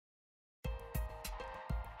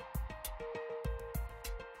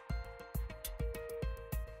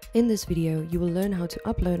In this video, you will learn how to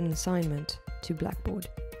upload an assignment to Blackboard.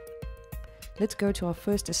 Let's go to our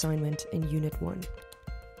first assignment in Unit 1.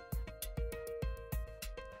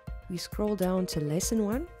 We scroll down to Lesson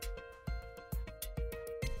 1.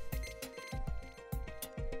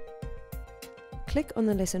 Click on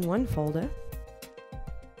the Lesson 1 folder.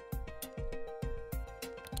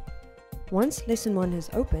 Once Lesson 1 has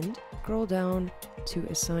opened, scroll down to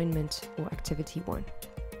Assignment or Activity 1.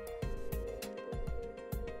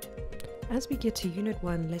 As we get to Unit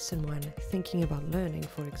 1, Lesson 1, Thinking About Learning,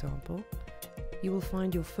 for example, you will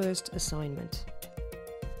find your first assignment.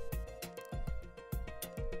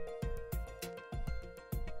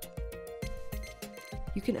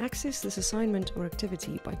 You can access this assignment or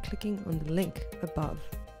activity by clicking on the link above.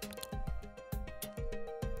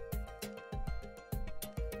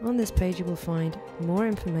 On this page you will find more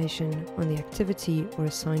information on the activity or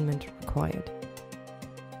assignment required.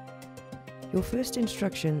 Your first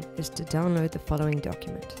instruction is to download the following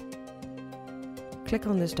document. Click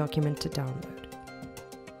on this document to download.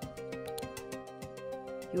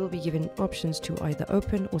 You will be given options to either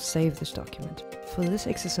open or save this document. For this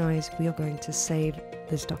exercise, we are going to save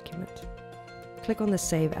this document. Click on the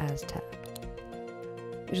Save As tab.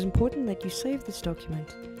 It is important that you save this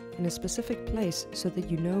document in a specific place so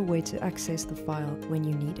that you know where to access the file when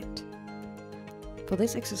you need it. For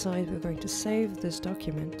this exercise, we're going to save this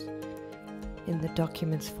document in the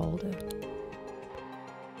Documents folder.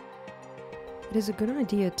 It is a good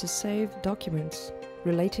idea to save documents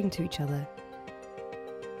relating to each other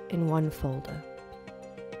in one folder.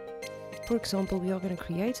 For example, we are going to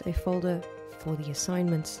create a folder for the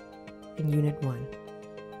assignments in Unit 1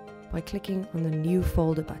 by clicking on the New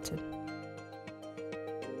Folder button.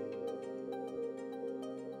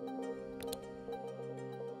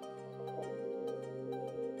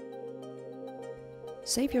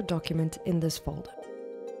 Save your document in this folder.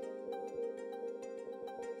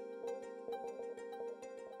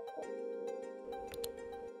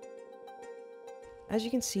 As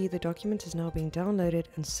you can see, the document is now being downloaded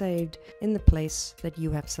and saved in the place that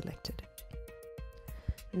you have selected.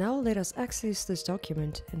 Now let us access this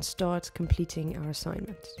document and start completing our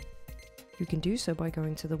assignment. You can do so by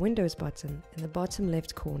going to the Windows button in the bottom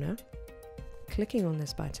left corner, clicking on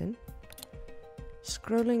this button,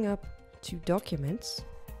 scrolling up to Documents,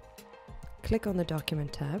 click on the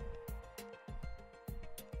Document tab,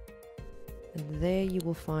 and there you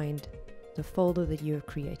will find the folder that you have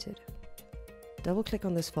created. Double click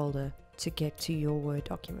on this folder to get to your Word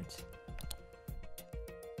document.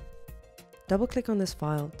 Double click on this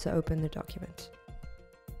file to open the document.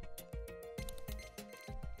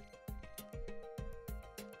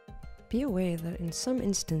 Be aware that in some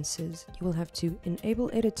instances you will have to enable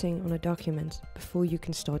editing on a document before you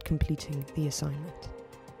can start completing the assignment.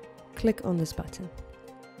 Click on this button.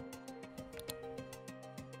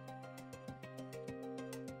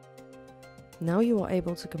 Now you are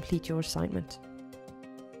able to complete your assignment.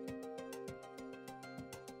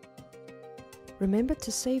 Remember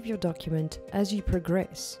to save your document as you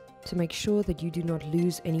progress to make sure that you do not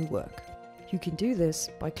lose any work. You can do this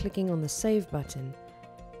by clicking on the Save button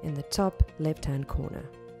in the top left-hand corner.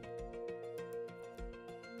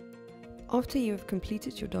 After you have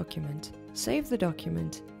completed your document, save the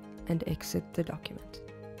document and exit the document.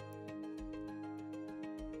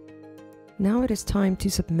 Now it is time to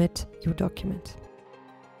submit your document.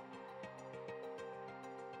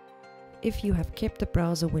 If you have kept the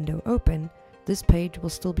browser window open, this page will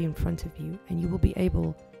still be in front of you and you will be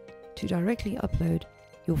able to directly upload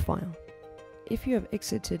your file. If you have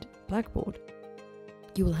exited Blackboard,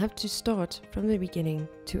 you will have to start from the beginning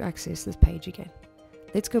to access this page again.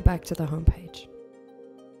 Let's go back to the home page.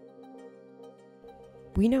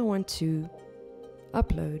 We now want to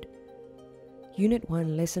upload Unit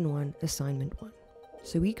 1, Lesson 1, Assignment 1.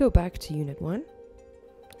 So we go back to Unit 1.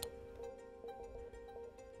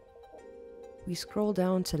 We scroll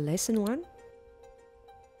down to Lesson 1.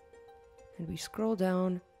 And we scroll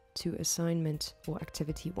down to Assignment or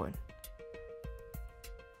Activity 1.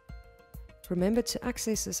 Remember, to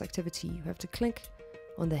access this activity, you have to click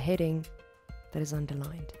on the heading that is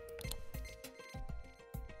underlined.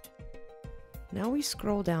 Now we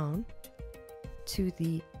scroll down to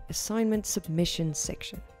the Assignment Submission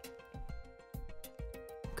section.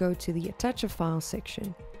 Go to the Attach a File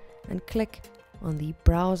section and click on the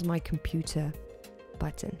Browse My Computer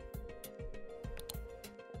button.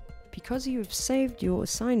 Because you have saved your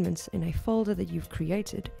assignments in a folder that you've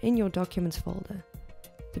created in your Documents folder,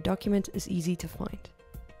 the document is easy to find.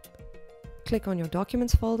 Click on your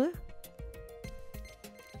Documents folder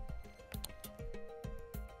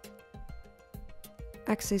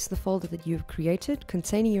access the folder that you've created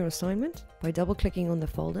containing your assignment by double-clicking on the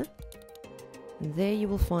folder. And there you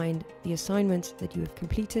will find the assignment that you have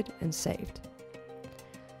completed and saved.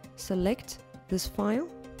 Select this file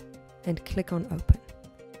and click on Open.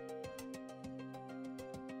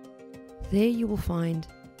 There you will find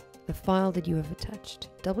the file that you have attached.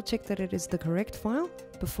 Double check that it is the correct file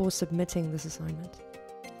before submitting this assignment.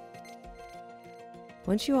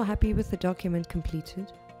 Once you are happy with the document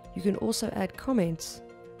completed, you can also add comments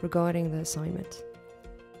regarding the assignment.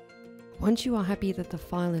 Once you are happy that the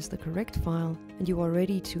file is the correct file and you are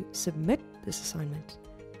ready to submit this assignment,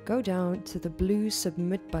 go down to the blue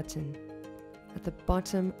Submit button at the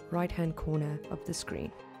bottom right-hand corner of the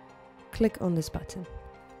screen. Click on this button.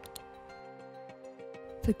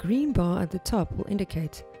 The green bar at the top will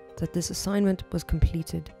indicate that this assignment was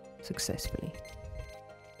completed successfully.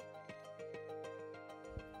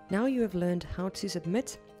 Now you have learned how to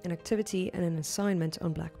submit an activity and an assignment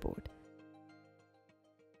on Blackboard.